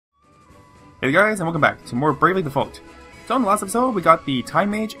Hey guys, and welcome back to more Bravely Default. So in the last episode, we got the Time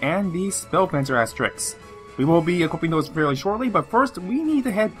Mage and the Spellcleanser Asterix. We will be equipping those fairly shortly, but first we need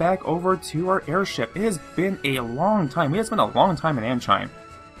to head back over to our airship. It has been a long time. We have spent a long time in Anchine,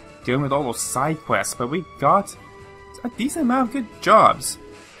 dealing with all those side quests, but we got a decent amount of good jobs.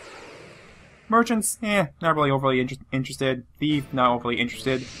 Merchants, not really overly interested. Thief, not overly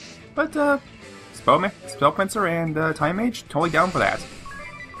interested. But Spellcleanser and Time Mage, totally down for that.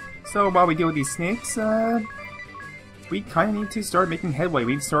 So while we deal with these snakes, we kind of need to start making headway.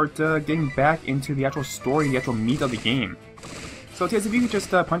 We need to start getting back into the actual story, the actual meat of the game. So Tiz, if you could just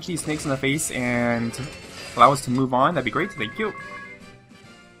punch these snakes in the face and allow us to move on, that'd be great. Thank you.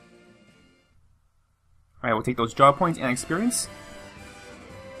 Alright, we'll take those job points and experience.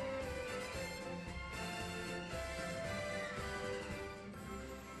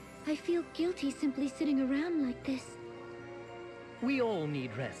 I feel guilty simply sitting around like this. We all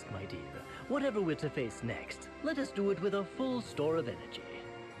need rest, my dear. Whatever we're to face next, let us do it with a full store of energy.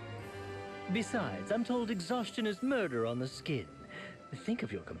 Besides, I'm told exhaustion is murder on the skin. Think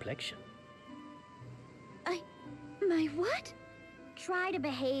of your complexion. My what? Try to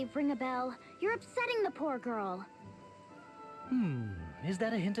behave, ring a bell. You're upsetting the poor girl. Is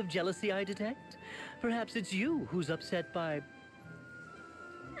that a hint of jealousy I detect? Perhaps it's you who's upset by...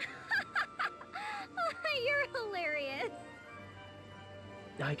 You're hilarious.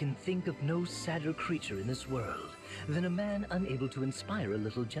 I can think of no sadder creature in this world than a man unable to inspire a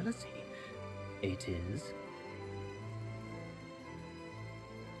little jealousy. Tiz?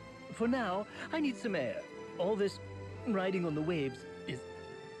 For now, I need some air. All this riding on the waves is...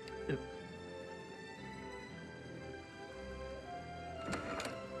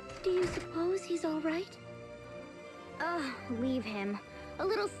 Do you suppose he's all right? Leave him. A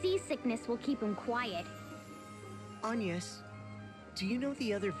little seasickness will keep him quiet. Agnès, do you know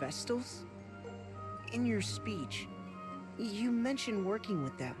the other vestals? In your speech, you mentioned working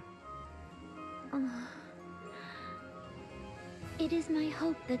with them. It is my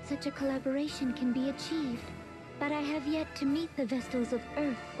hope that such a collaboration can be achieved, but I have yet to meet the Vestals of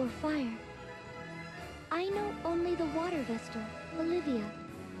Earth or Fire. I know only the Water Vestal, Olivia.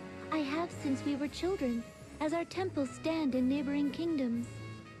 I have since we were children, as our temples stand in neighboring kingdoms.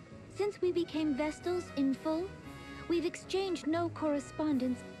 Since we became Vestals in full, we've exchanged no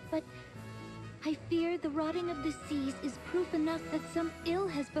correspondence, but I fear the rotting of the seas is proof enough that some ill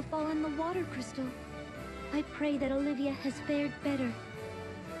has befallen the water crystal. I pray that Olivia has fared better.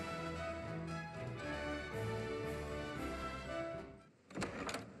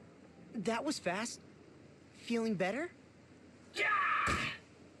 That was fast. Feeling better? Yeah!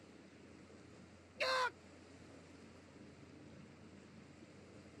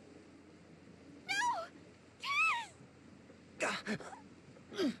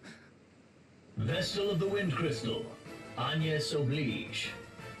 Vestal of the Wind Crystal, Agnès Oblige.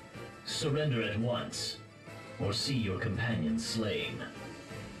 Surrender at once, or see your companion slain.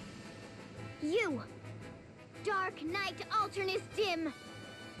 You! Dark night alternate dim!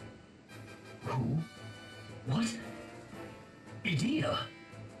 Who? What? Idea?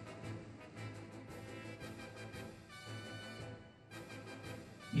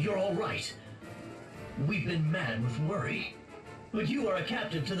 You're all right. We've been mad with worry. But you are a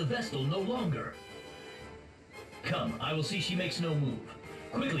captive to the Vestal no longer. Come, I will see she makes no move.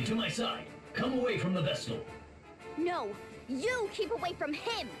 Quickly, to my side. Come away from the Vestal. No, you keep away from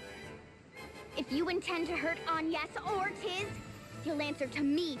him! If you intend to hurt Agnès or Tiz, you'll answer to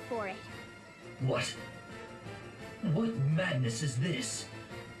me for it. What? What madness is this?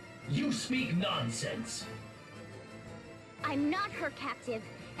 You speak nonsense. I'm not her captive,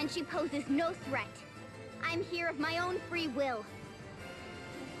 and she poses no threat. I'm here of my own free will.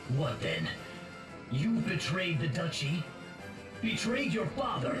 What then? You betrayed the Duchy? Betrayed your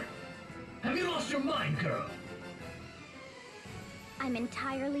father? Have you lost your mind, girl? I'm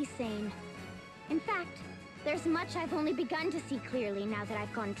entirely sane. In fact, there's much I've only begun to see clearly now that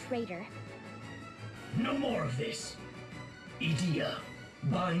I've gone traitor. No more of this. Idea,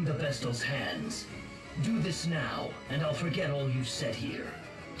 bind the Vestal's hands. Do this now, and I'll forget all you've said here.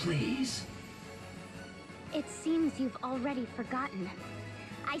 Please. It seems you've already forgotten.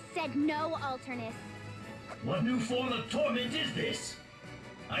 I said no, Alternus. What new form of torment is this?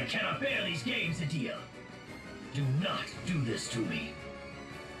 I cannot bear these games, Idea. Do not do this to me.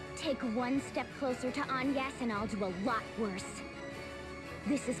 Take one step closer to Agnès and I'll do a lot worse.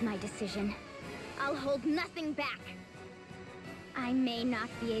 This is my decision. I'll hold nothing back. I may not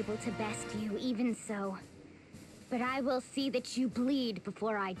be able to best you, even so. But I will see that you bleed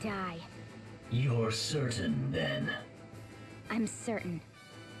before I die. You're certain, then? I'm certain.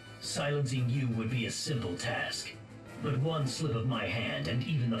 Silencing you would be a simple task. But one slip of my hand and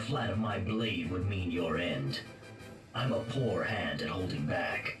even the flat of my blade would mean your end. I'm a poor hand at holding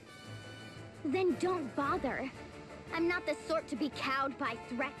back. Then don't bother. I'm not the sort to be cowed by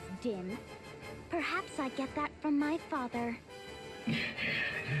threats, Dim. Perhaps I get that from my father.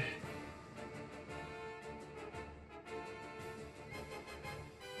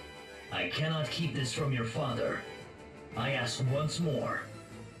 I cannot keep this from your father. I ask once more.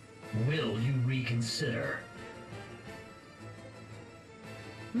 Will you reconsider?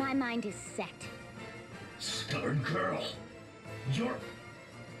 My mind is set. Stubborn girl. You're...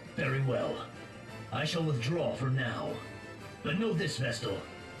 Very well. I shall withdraw for now. But know this, Vestal.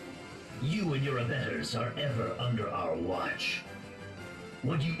 You and your abettors are ever under our watch.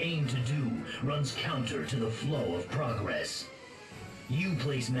 What you aim to do runs counter to the flow of progress. You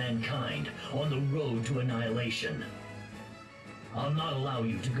place mankind on the road to annihilation. I'll not allow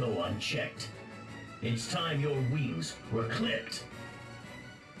you to go unchecked. It's time your wings were clipped.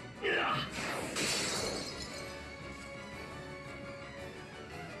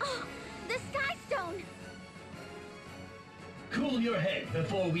 Oh, the Sky Stone! Cool your head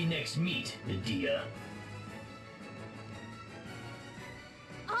before we next meet, Medea.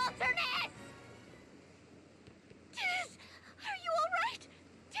 Alternus! Tiz! Are you alright?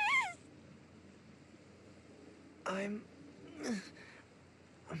 Tiz! I'm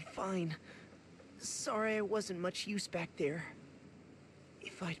fine. Sorry I wasn't much use back there.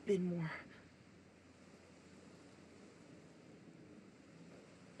 If I'd been more...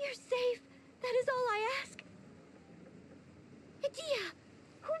 You're safe. That is all I ask. Medea!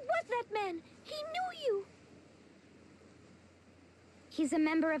 Who was that man? He knew you! He's a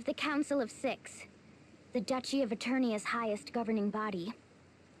member of the Council of Six, the Duchy of Eternia's highest governing body.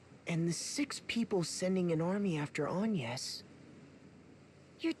 And the 6 people sending an army after Agnès.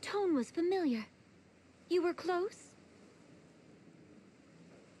 Your tone was familiar. You were close?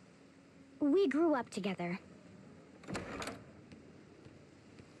 We grew up together.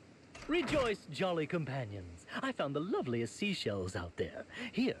 Rejoice, jolly companions. I found the loveliest seashells out there.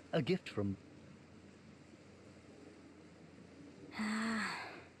 Here, a gift from...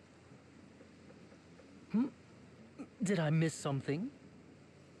 Did I miss something?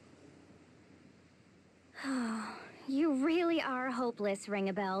 You really are hopeless,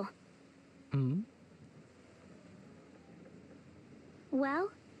 Ring-a-Bell.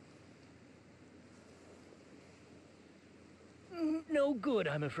 Well? No good,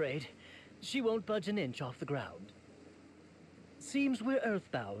 I'm afraid. She won't budge an inch off the ground. Seems we're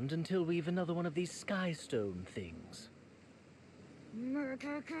earthbound until we've another one of these sky stone things. Blast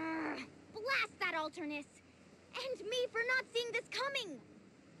that Alternus! And me for not seeing this coming!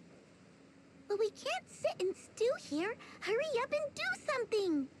 But we can't sit and stew here. Hurry up and do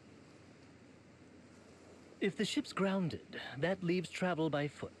something! If the ship's grounded, that leaves travel by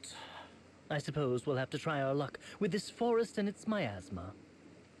foot. I suppose we'll have to try our luck with this forest and its miasma.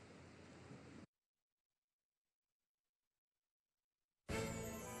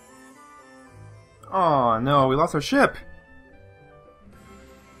 Oh no, we lost our ship!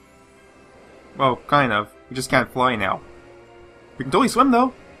 Well, kind of. We just can't fly now. We can totally swim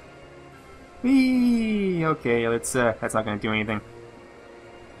though! Whee! Okay, that's not gonna do anything.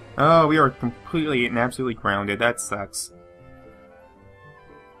 Oh, we are completely and absolutely grounded. That sucks.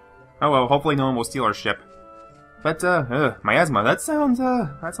 Oh well, hopefully no one will steal our ship. But, miasma, that sounds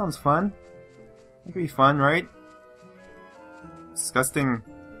fun. That could be fun, right? Disgusting,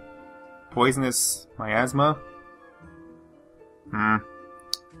 poisonous miasma.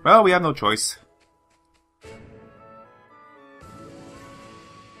 Well, we have no choice.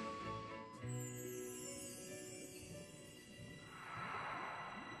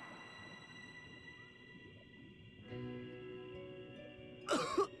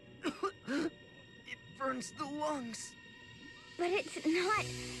 Burns the lungs. But it's not...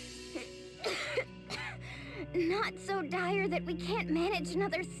 not so dire that we can't manage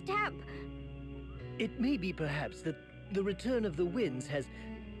another step. It may be perhaps that the return of the winds has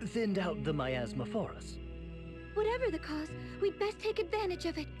thinned out the miasma for us. Whatever the cause, we'd best take advantage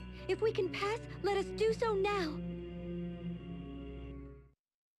of it. If we can pass, let us do so now.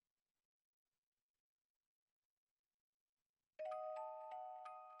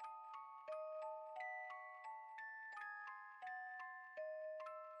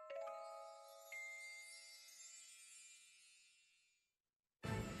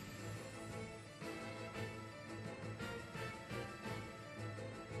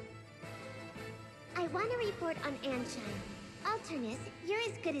 I want to report on Anshine. Alternus, you're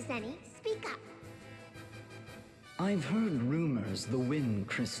as good as any. Speak up. I've heard rumors the wind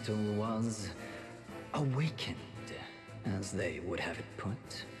crystal was awakened, as they would have it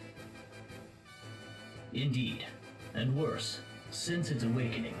put. Indeed. And worse, since its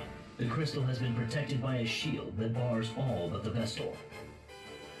awakening, the crystal has been protected by a shield that bars all but the vestal.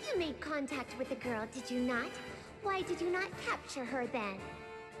 You made contact with the girl, did you not? Why did you not capture her then?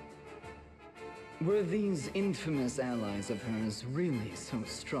 Were these infamous allies of hers really so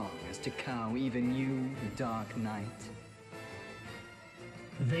strong as to cow even you, Dark Knight?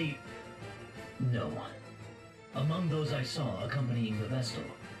 No. Among those I saw accompanying the vestal,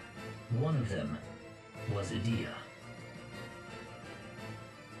 one of them was Idea.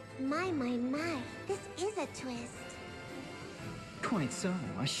 My, this is a twist. Quite so,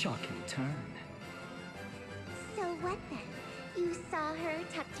 a shocking turn. So what then? You saw her,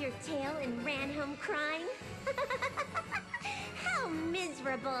 tucked your tail, and ran home crying? How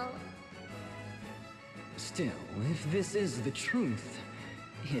miserable! Still, if this is the truth,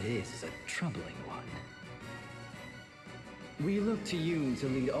 it is a troubling one. We look to you to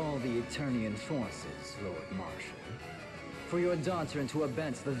lead all the Eternian forces, Lord Marshal. For your daughter and to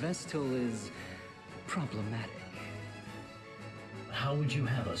abet the Vestal is problematic. How would you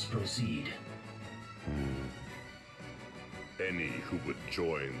have us proceed? Any who would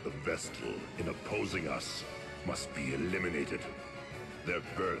join the Vestal in opposing us must be eliminated. Their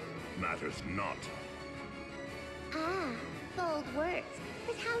birth matters not. Ah, bold words.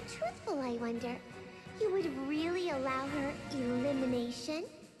 But how truthful, I wonder. You would really allow her elimination?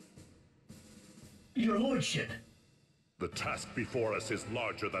 Your lordship! The task before us is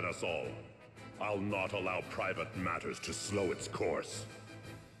larger than us all. I'll not allow private matters to slow its course.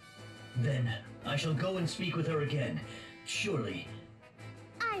 Then, I shall go and speak with her again. Surely.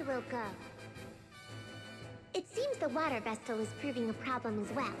 I will go. It seems the water vestal is proving a problem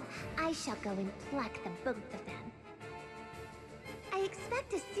as well. I shall go and pluck the both of them. I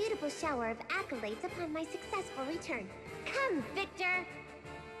expect a suitable shower of accolades upon my successful return. Come, Victor!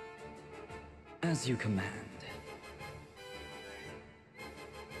 As you command.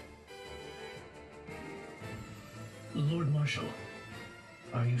 Lord Marshal,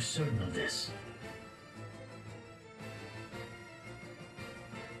 are you certain of this?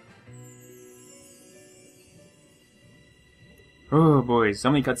 Oh boy,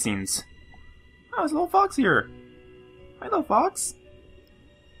 so many cutscenes. Oh, there's a little fox here. Hi, little fox.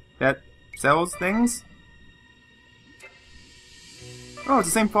 That sells things? Oh, it's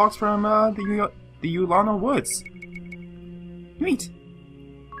the same fox from the Ulana Woods. Neat.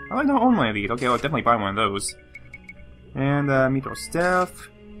 I don't own one of these. Okay, I'll definitely buy one of those. And Mithril Staff.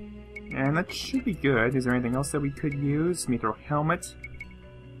 And that should be good. Is there anything else that we could use? Mithril Helmet.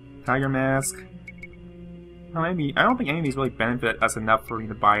 Tiger Mask. Oh, maybe. I don't think any of these really benefit us enough for me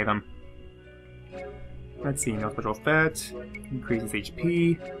to buy them. Let's see. No special effect. Increases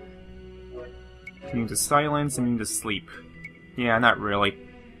HP. Immune to silence. Immune to sleep. Yeah, not really.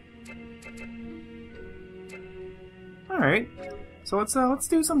 Alright. So let's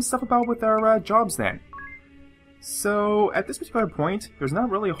do some stuff about with our jobs then. So, at this particular point, there's not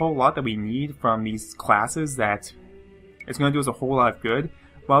really a whole lot that we need from these classes that it's going to do us a whole lot of good.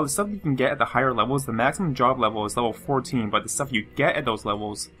 While the stuff you can get at the higher levels, the maximum job level is level 14, but the stuff you get at those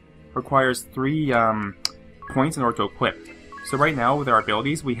levels requires 3 points in order to equip. So right now, with our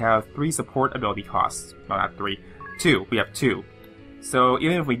abilities, we have 3 support ability costs. Well, not 3. 2. We have 2. So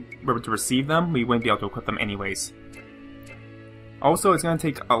even if we were to receive them, we wouldn't be able to equip them anyways. Also, it's going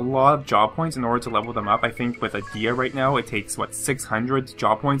to take a lot of job points in order to level them up. I think with Adia right now, it takes, what, 600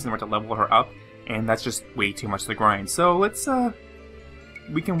 job points in order to level her up, and that's just way too much to grind. So let's,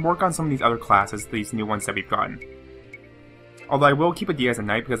 we can work on some of these other classes, these new ones that we've gotten. Although I will keep Adia as a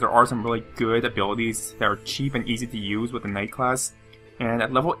knight because there are some really good abilities that are cheap and easy to use with the knight class. And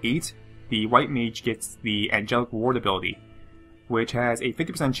at level 8, the white mage gets the Angelic Ward ability, which has a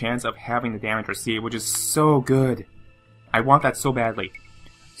 50% chance of having the damage received, which is so good. I want that so badly.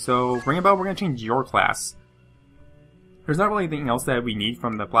 So, Ringabout, we're going to change your class. There's not really anything else that we need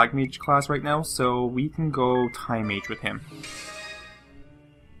from the Black Mage class right now, so we can go Time Mage with him.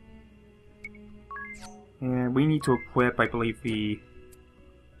 And we need to equip, I believe, the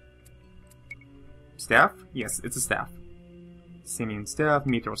staff? Yes, it's a staff. Simeon Staff,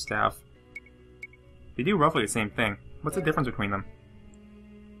 Mithril Staff. They do roughly the same thing. What's the difference between them?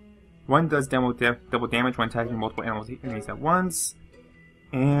 One does double damage when attacking multiple enemies at once,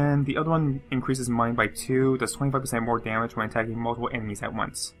 and the other one increases mine by 2, does 25% more damage when attacking multiple enemies at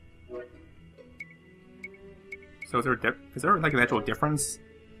once. So is there like an actual difference?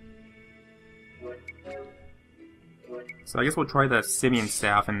 So I guess we'll try the Simeon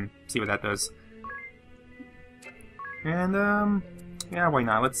Staff and see what that does. And, yeah, why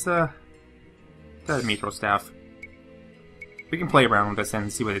not? Let's, the Mithril Staff. We can play around with this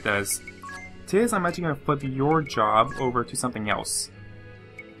and see what it does. Tiz, I'm actually going to flip your job over to something else.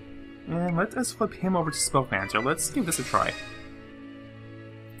 And let us flip him over to Spellmancer. Let's give this a try.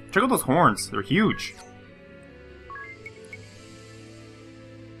 Check out those horns. They're huge.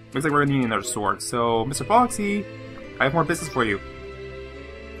 Looks like we're going to need another sword. So, Mr. Foxy, I have more business for you.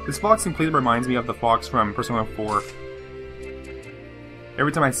 This fox completely reminds me of the fox from Persona 4.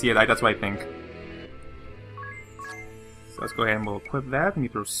 Every time I see it, that's what I think. So let's go ahead and we'll equip that.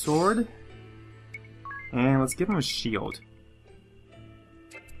 Mithril Sword. And let's give him a shield.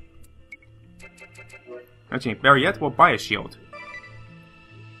 Actually, better yet, we'll buy a shield.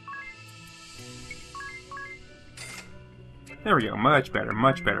 There we go, much better,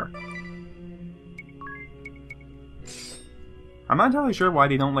 much better. I'm not entirely sure why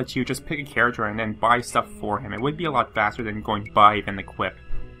they don't let you just pick a character and then buy stuff for him. It would be a lot faster than going buy than equip.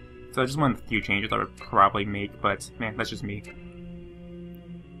 So just one of the few changes I would probably make, but man, that's just me.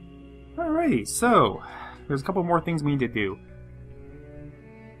 Alrighty, so there's a couple more things we need to do.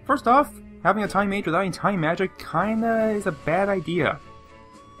 First off, having a time mage without any time magic kinda is a bad idea.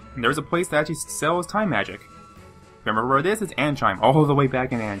 And there's a place that actually sells time magic. Remember where it is? It's Anchime, all the way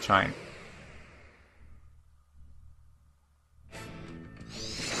back in Anchime.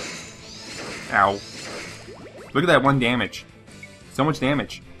 Ow. Look at that one damage. So much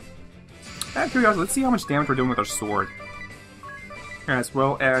damage. Out of curiosity, let's see how much damage we're doing with our sword. As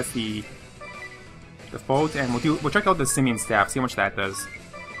well as the default, and we'll check out the Simian Staff, see how much that does.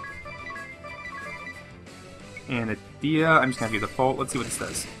 And the Dia, I'm just gonna do default, let's see what this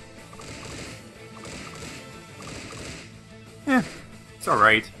does. It's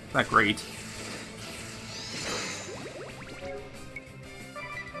alright. Not great.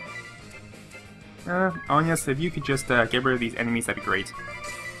 Agnès, if you could just get rid of these enemies, that'd be great.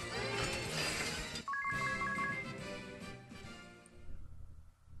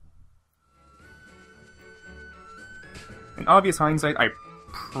 In obvious hindsight, I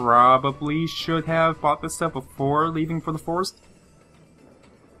probably should have bought this stuff before leaving for the forest.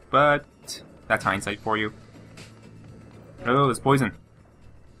 But that's hindsight for you. Oh, there's poison.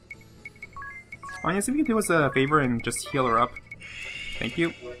 Agnès, if you could do us a favor and just heal her up. Thank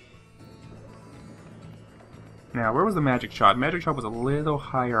you. Now, where was the magic shot? Magic shot was a little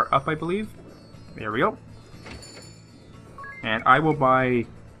higher up, I believe. There we go. And I will buy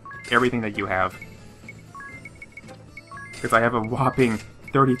everything that you have. Because I have a whopping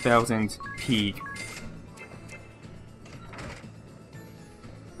 30,000 P.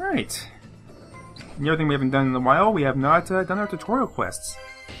 Alright. The other thing we haven't done in a while, we have not done our tutorial quests.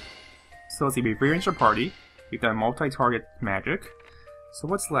 So let's see, we've rearranged our party. We've done multi-target magic. So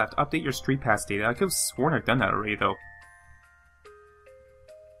what's left? Update your street pass data. I could have sworn I've done that already, though.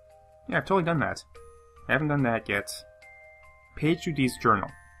 Yeah, I've totally done that. I haven't done that yet. Page 2D's journal.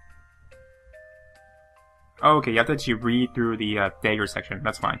 Oh, okay, you have to actually read through the dagger section.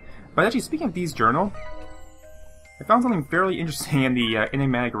 That's fine. But actually, speaking of Dee's journal, I found something fairly interesting in the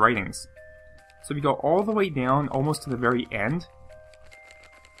enigmatic writings. So if you go all the way down, almost to the very end,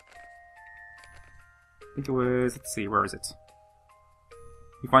 I think it was, let's see, where is it?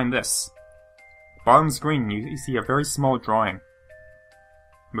 You find this. Bottom screen, you see a very small drawing.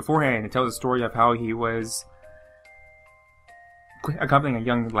 Beforehand, it tells a story of how he was accompanying a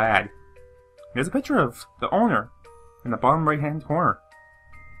young lad. There's a picture of the owner in the bottom right-hand corner.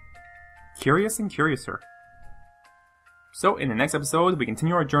 Curious and curiouser. So, in the next episode, we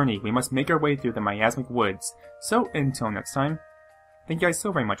continue our journey. We must make our way through the miasmic woods. So, until next time, thank you guys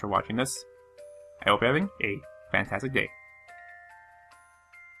so very much for watching this. I hope you're having a fantastic day.